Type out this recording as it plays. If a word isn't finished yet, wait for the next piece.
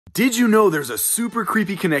Did you know there's a super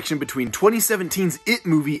creepy connection between 2017's It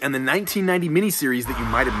movie and the 1990 miniseries that you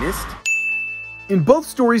might have missed? In both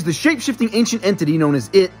stories, the shape-shifting ancient entity known as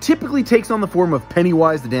It typically takes on the form of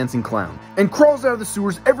Pennywise the Dancing Clown, and crawls out of the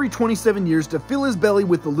sewers every 27 years to fill his belly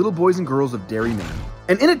with the little boys and girls of Derry, Maine.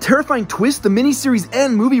 And in a terrifying twist, the miniseries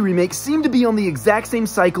and movie remake seem to be on the exact same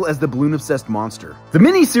cycle as the balloon-obsessed monster. The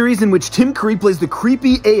miniseries, in which Tim Curry plays the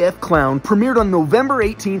creepy AF clown, premiered on November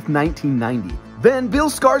 18th, 1990. Then, Bill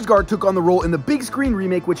Skarsgård took on the role in the big screen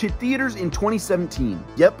remake, which hit theaters in 2017.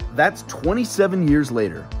 Yep, that's 27 years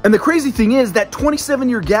later. And the crazy thing is, that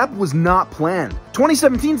 27-year gap was not planned.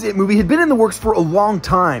 2017's It movie had been in the works for a long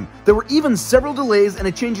time. There were even several delays and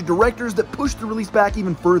a change of directors that pushed the release back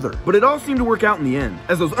even further. But it all seemed to work out in the end,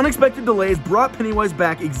 as those unexpected delays brought Pennywise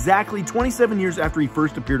back exactly 27 years after he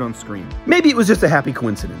first appeared on screen. Maybe it was just a happy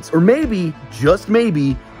coincidence, or maybe, just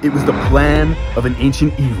maybe, it was the plan of an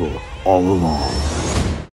ancient evil all along.